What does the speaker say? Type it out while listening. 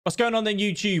What's going on then,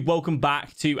 YouTube? Welcome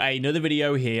back to another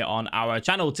video here on our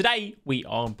channel. Today we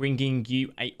are bringing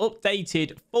you a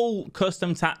updated full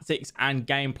custom tactics and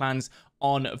game plans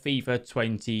on FIFA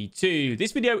 22.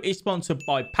 This video is sponsored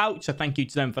by Pouch, so thank you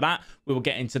to them for that. We will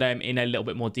get into them in a little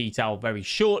bit more detail very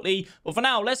shortly, but for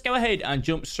now let's go ahead and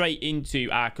jump straight into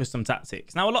our custom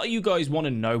tactics. Now, a lot of you guys want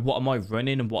to know what am I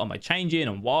running and what am I changing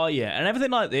and why, and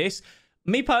everything like this.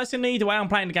 Me personally, the way I'm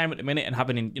playing the game at the minute and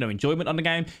having, enjoyment on the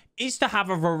game is to have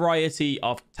a variety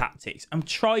of tactics and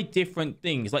try different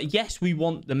things. Like, yes, we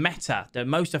want the meta, the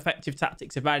most effective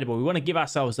tactics available. We want to give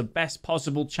ourselves the best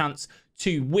possible chance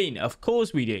to win. Of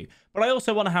course we do. But I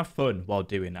also want to have fun while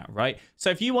doing that, right?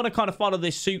 So if you want to kind of follow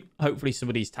this suit, hopefully some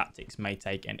of these tactics may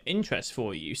take an interest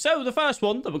for you. So the first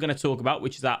one that we're going to talk about,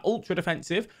 which is our ultra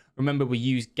defensive. Remember, we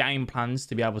use game plans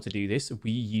to be able to do this.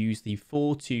 We use the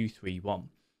 4-2-3-1.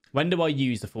 When do I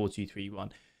use the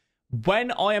 4-2-3-1?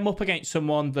 When I am up against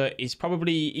someone that is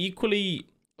probably equally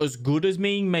as good as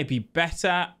me, maybe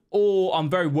better, or I'm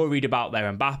very worried about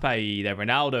their Mbappe, their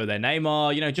Ronaldo, their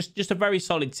Neymar, just a very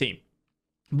solid team.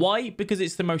 Why? Because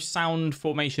it's the most sound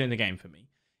formation in the game for me.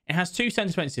 It has two centre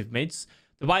defensive mids.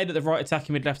 The way that the right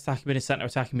attacking mid, left attacking mid, and centre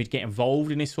attacking mid get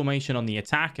involved in this formation on the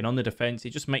attack and on the defence, it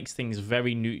just makes things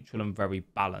very neutral and very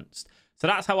balanced. So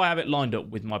that's how I have it lined up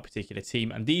with my particular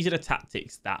team. And these are the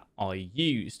tactics that I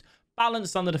used.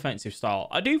 Balanced on the defensive style.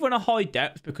 I do run a high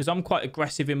depth because I'm quite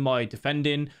aggressive in my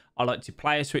defending. I like to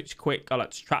player switch quick. I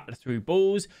like to trap the through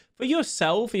balls. For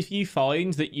yourself, if you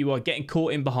find that you are getting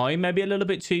caught in behind maybe a little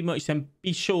bit too much, then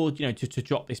be sure, to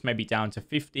drop this maybe down to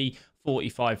 50,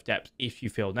 45 depth if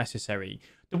you feel necessary.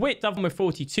 The width I've gone with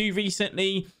 42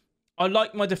 recently. I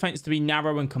like my defense to be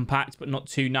narrow and compact, but not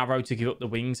too narrow to give up the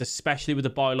wings, especially with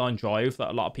the byline drive that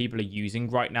a lot of people are using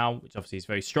right now, which obviously is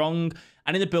very strong.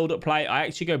 And in the build-up play, I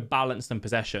actually go balanced and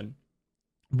possession.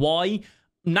 Why?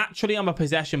 Naturally, I'm a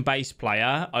possession-based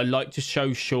player. I like to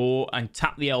show short and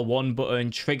tap the L1 button,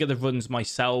 trigger the runs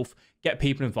myself, get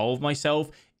people involved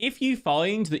myself. If you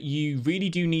find that you really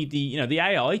do need the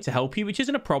AI to help you, which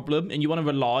isn't a problem, and you want to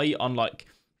rely on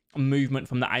movement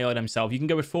from the AI themselves, you can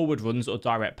go with forward runs or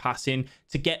direct passing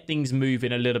to get things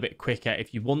moving a little bit quicker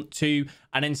if you want to.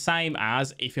 And then same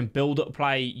as if in build-up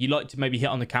play you like to maybe hit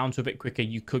on the counter a bit quicker,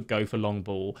 you could go for long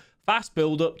ball. Fast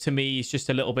build-up to me is just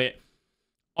a little bit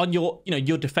on your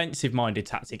defensive minded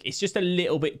tactic. It's just a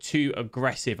little bit too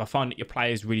aggressive. I find that your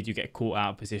players really do get caught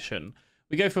out of position.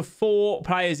 We go for 4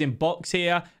 players in box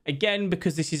here again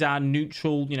because this is our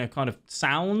neutral kind of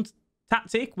sound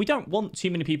tactic. We don't want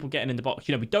too many people getting in the box.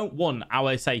 We don't want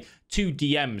our, say, 2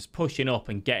 DMs pushing up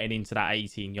and getting into that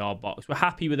 18-yard box. We're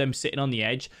happy with them sitting on the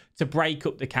edge to break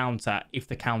up the counter if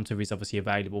the counter is obviously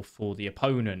available for the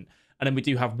opponent. And then we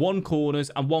do have 1 corners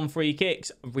and 1 free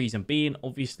kicks. Reason being,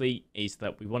 obviously, is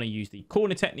that we want to use the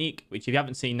corner technique, which if you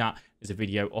haven't seen that, there's a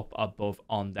video up above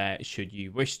on there should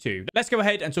you wish to. Let's go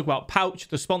ahead and talk about Pouch,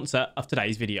 the sponsor of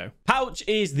today's video. Pouch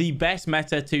is the best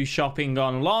meta to shopping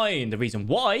online. The reason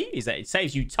why is that it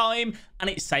saves you time and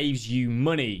it saves you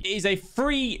money. It is a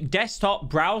free desktop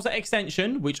browser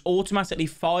extension which automatically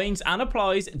finds and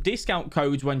applies discount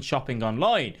codes when shopping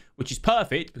online, which is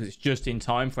perfect because it's just in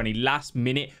time for any last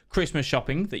minute Christmas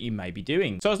shopping that you may be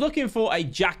doing. So I was looking for a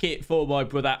jacket for my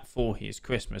brother for his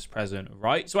Christmas present,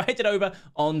 right? So I headed over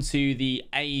onto the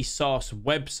ASOS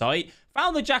website,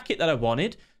 found the jacket that I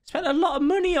wanted, spent a lot of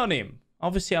money on him.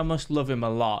 Obviously, I must love him a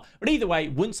lot. But either way,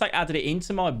 once I added it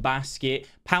into my basket,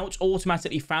 Pouch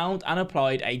automatically found and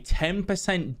applied a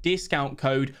 10% discount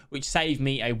code, which saved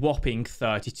me a whopping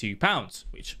 £32,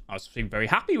 which I was very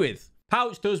happy with.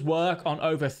 Pouch does work on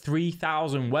over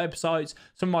 3,000 websites.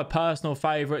 Some of my personal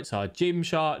favorites are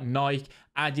Gymshark, Nike,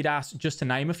 Adidas, just to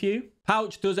name a few.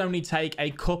 Pouch does only take a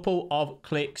couple of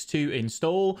clicks to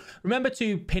install. Remember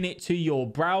to pin it to your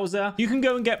browser. You can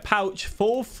go and get Pouch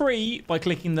for free by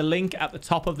clicking the link at the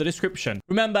top of the description.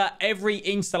 Remember, every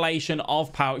installation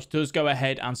of Pouch does go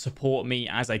ahead and support me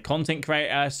as a content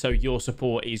creator, so your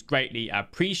support is greatly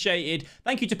appreciated.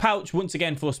 Thank you to Pouch once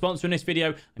again for sponsoring this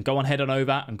video, and go on head on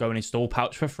over and go and install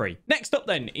Pouch for free. Next up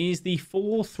then is the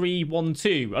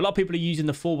 4-3-1-2. A lot of people are using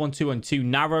the 4-1-2-1-2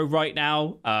 narrow right now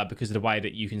because of the way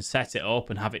that you can set it up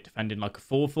and have it defending like a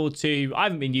 4-4-2. I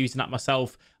haven't been using that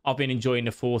myself. I've been enjoying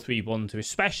the 4-3-1-2,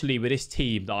 especially with this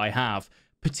team that I have.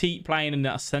 Petit playing in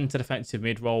that centre defensive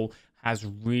mid role has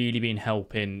really been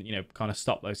helping, kind of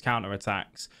stop those counter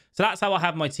attacks. So that's how I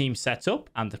have my team set up,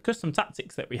 and the custom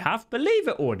tactics that we have, believe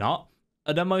it or not,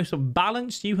 are the most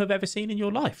balanced you have ever seen in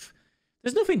your life.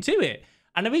 There's nothing to it.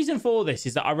 And the reason for this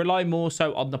is that I rely more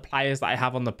so on the players that I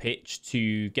have on the pitch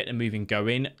to get them moving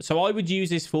going. So I would use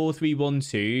this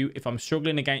 4-3-1-2 if I'm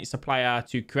struggling against a player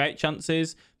to create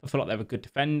chances. I feel like they're a good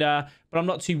defender, but I'm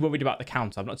not too worried about the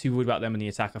counter. I'm not too worried about them in the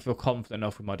attack. I feel confident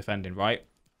enough with my defending, right?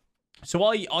 So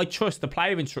I trust the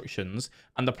player instructions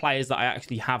and the players that I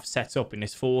actually have set up in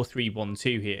this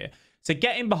 4-3-1-2 here. So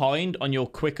getting behind on your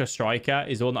quicker striker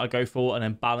is the one that I go for, and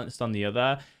then balanced on the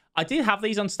other. I did have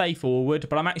these on stay forward,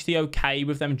 but I'm actually okay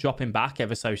with them dropping back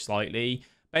ever so slightly.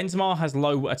 Benzema has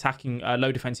low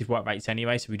defensive work rates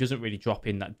anyway, so he doesn't really drop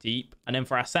in that deep. And then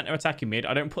for our centre attacking mid,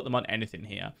 I don't put them on anything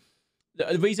here.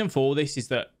 The reason for this is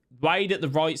that the way that the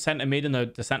right centre mid and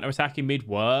the centre attacking mid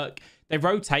work, they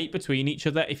rotate between each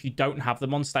other if you don't have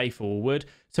them on stay forward.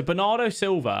 So Bernardo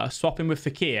Silva swapping with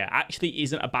Fekir actually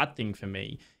isn't a bad thing for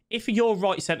me. If your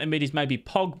right centre mid is maybe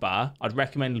Pogba, I'd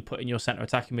recommend putting your centre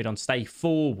attacking mid on stay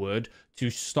forward to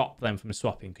stop them from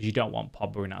swapping, because you don't want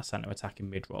Pogba in that centre attacking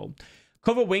mid role.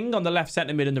 Cover wing on the left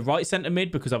centre mid and the right centre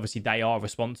mid, because obviously they are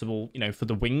responsible, for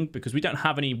the wing, because we don't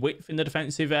have any width in the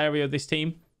defensive area of this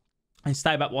team. And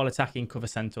stay back while attacking, cover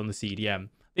centre on the CDM.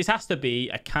 This has to be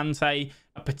a Kante,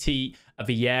 a Petit, a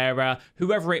Vieira,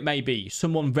 whoever it may be.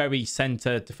 Someone very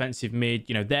centre, defensive mid,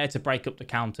 there to break up the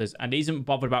counters and isn't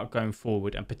bothered about going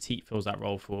forward. And Petit fills that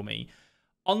role for me.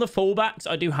 On the fullbacks,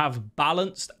 I do have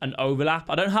balanced and overlap.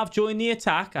 I don't have join the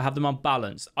attack. I have them on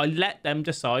balanced. I let them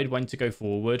decide when to go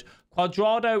forward.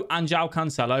 Cuadrado and João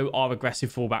Cancelo are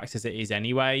aggressive fullbacks as it is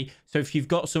anyway. So if you've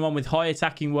got someone with high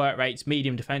attacking work rates,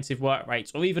 medium defensive work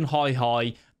rates, or even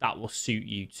high, that will suit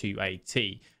you to a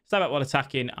T. Stay back while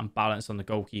attacking and balance on the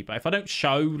goalkeeper. If I don't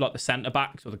show like the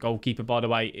centre-backs or the goalkeeper, by the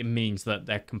way, it means that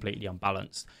they're completely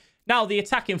unbalanced. Now, the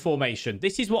attacking formation.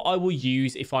 This is what I will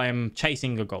use if I am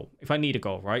chasing a goal. If I need a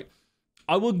goal, right?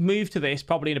 I would move to this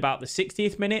probably in about the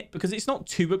 60th minute because it's not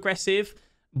too aggressive,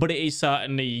 but it is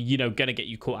certainly, going to get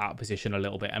you caught out of position a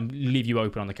little bit and leave you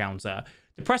open on the counter.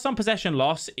 The press on possession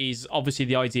loss is obviously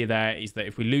the idea there is that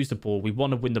if we lose the ball, we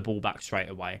want to win the ball back straight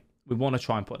away. We want to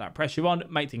try and put that pressure on,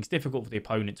 make things difficult for the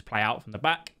opponent to play out from the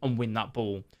back and win that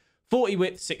ball. 40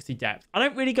 width, 60 depth. I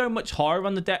don't really go much higher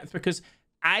on the depth because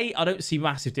I don't see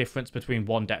massive difference between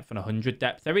 1 depth and 100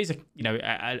 depth. There is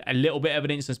a little bit of an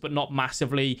instance, but not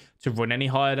massively to run any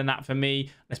higher than that for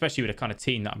me, especially with the kind of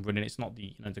team that I'm running. It's not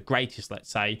the the greatest, let's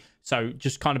say. So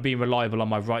just kind of being reliable on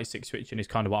my right stick switching is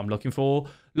kind of what I'm looking for.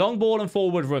 Long ball and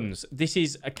forward runs. This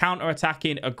is a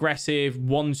counter-attacking, aggressive,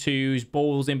 1-2s,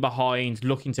 balls in behind,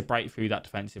 looking to break through that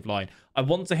defensive line. I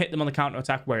want to hit them on the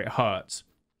counter-attack where it hurts.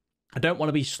 I don't want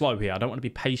to be slow here. I don't want to be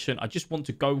patient. I just want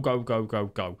to go, go, go, go,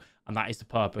 go. And that is the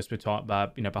purpose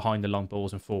behind the long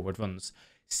balls and forward runs.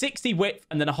 60 width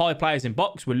and then a high players in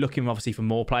box. We're looking obviously for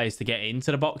more players to get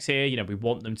into the box here. We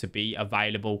want them to be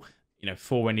available,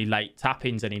 for any late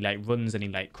tap-ins, any late runs, any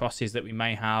late crosses that we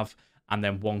may have. And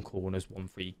then 1 corners, 1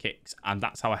 free kicks. And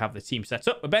that's how I have the team set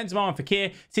up. With Benzema and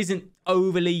Fekir, this isn't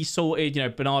overly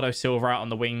sorted. Bernardo Silva out on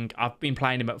the wing. I've been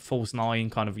playing him at false 9,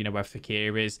 kind of, where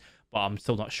Fekir is. But I'm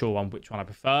still not sure on which one I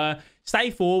prefer. Stay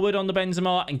forward on the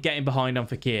Benzema and getting behind on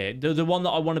Fekir. The one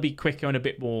that I want to be quicker and a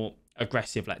bit more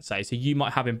aggressive, let's say. So you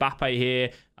might have Mbappe here.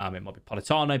 It might be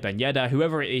Politano, Ben Yedder,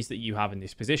 whoever it is that you have in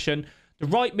this position. The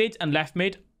right mid and left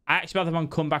mid, I actually have them on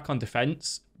comeback on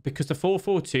defense because the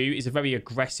 4-4-2 is a very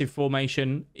aggressive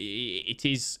formation. It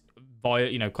is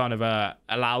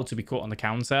allowed to be caught on the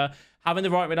counter. Having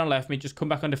the right mid on left mid, just come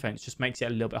back on defense, just makes it a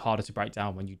little bit harder to break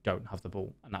down when you don't have the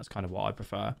ball. And that's kind of what I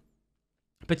prefer.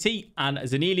 Petit and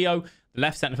Zanilio, the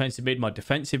left centre defensive mid, my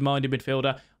defensive-minded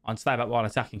midfielder, on stay back while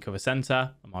attacking cover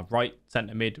centre, and my right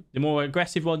centre mid, the more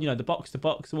aggressive one, the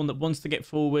box-to-box, the one that wants to get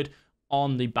forward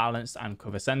on the balanced and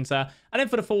cover centre. And then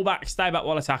for the fullback, stay back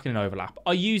while attacking and overlap.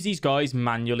 I use these guys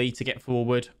manually to get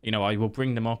forward. I will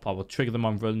bring them up, I will trigger them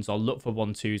on runs, I'll look for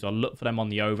 1-2s, I'll look for them on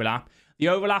the overlap. The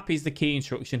overlap is the key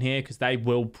instruction here because they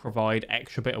will provide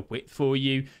extra bit of width for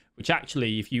you, which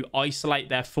actually, if you isolate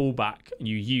their fullback and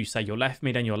you use, say, your left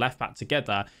mid and your left back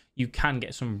together, you can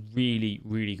get some really,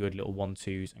 really good little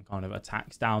 1-2s and kind of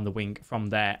attacks down the wing from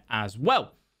there as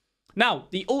well. Now,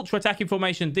 the ultra attacking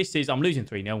formation, I'm losing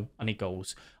 3-0. I need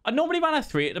goals. I normally run a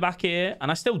 3 at the back here, and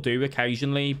I still do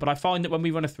occasionally, but I find that when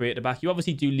we run a 3 at the back, you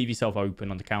obviously do leave yourself open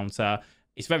on the counter.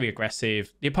 It's very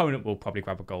aggressive. The opponent will probably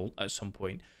grab a goal at some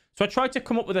point. So I tried to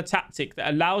come up with a tactic that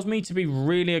allows me to be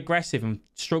really aggressive and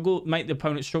make the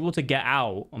opponent struggle to get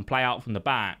out and play out from the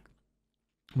back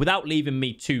without leaving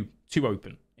me too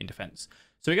open in defense.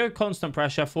 So we go constant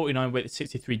pressure, 49 width,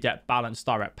 63 depth, balanced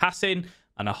direct passing,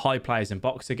 and a high players in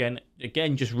box again.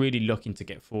 Again, just really looking to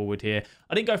get forward here.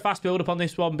 I didn't go fast build up on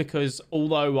this one because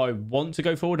although I want to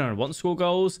go forward and I want to score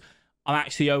goals, I'm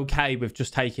actually okay with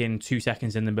just taking 2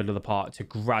 seconds in the middle of the part to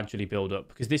gradually build up,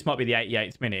 because this might be the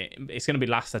 88th minute. It's going to be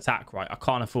last attack, right? I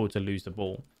can't afford to lose the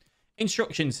ball.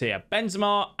 Instructions here.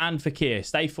 Benzema and Fekir,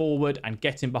 stay forward and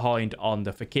get in behind on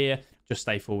the Fekir. Just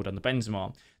stay forward on the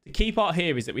Benzema. The key part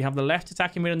here is that we have the left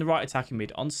attacking mid and the right attacking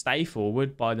mid on stay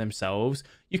forward by themselves.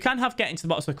 You can have get into the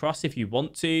box of the cross if you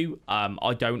want to.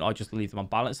 I don't. I just leave them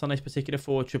unbalanced on this particular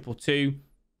 4-2-2.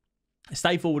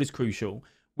 Stay forward is crucial.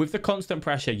 With the constant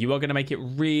pressure, you are going to make it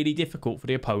really difficult for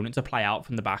the opponent to play out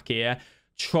from the back here.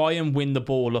 Try and win the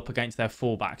ball up against their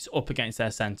fullbacks, up against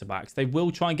their centre-backs. They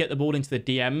will try and get the ball into the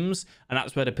DMs, and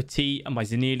that's where the Petit and my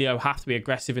Zanilio have to be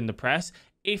aggressive in the press.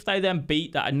 If they then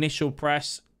beat that initial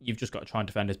press, you've just got to try and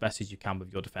defend as best as you can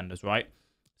with your defenders, right?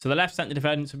 So the left centre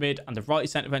defensive mid and the right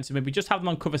centre defensive mid, we just have them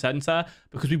on cover centre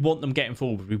because we want them getting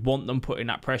forward. We want them putting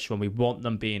that pressure on. We want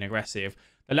them being aggressive.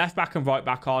 The left back and right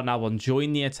back are now on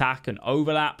join the attack and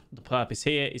overlap. The purpose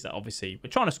here is that obviously we're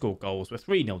trying to score goals. We're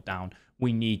 3-0 down.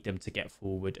 We need them to get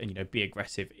forward and, you know, be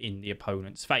aggressive in the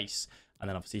opponent's face. And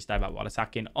then obviously stay back while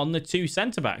attacking on the 2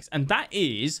 centre-backs. And that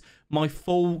is my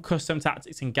full custom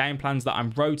tactics and game plans that I'm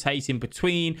rotating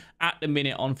between at the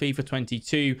minute on FIFA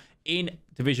 22 in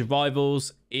Division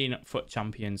Rivals, in FUT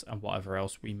Champions, and whatever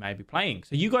else we may be playing.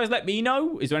 So you guys let me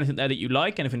know. Is there anything there that you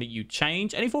like? Anything that you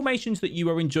change? Any formations that you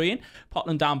are enjoying? Pop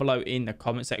them down below in the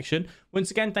comment section.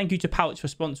 Once again, thank you to Pouch for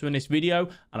sponsoring this video.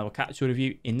 And I will catch all of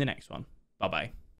you in the next one. Bye-bye.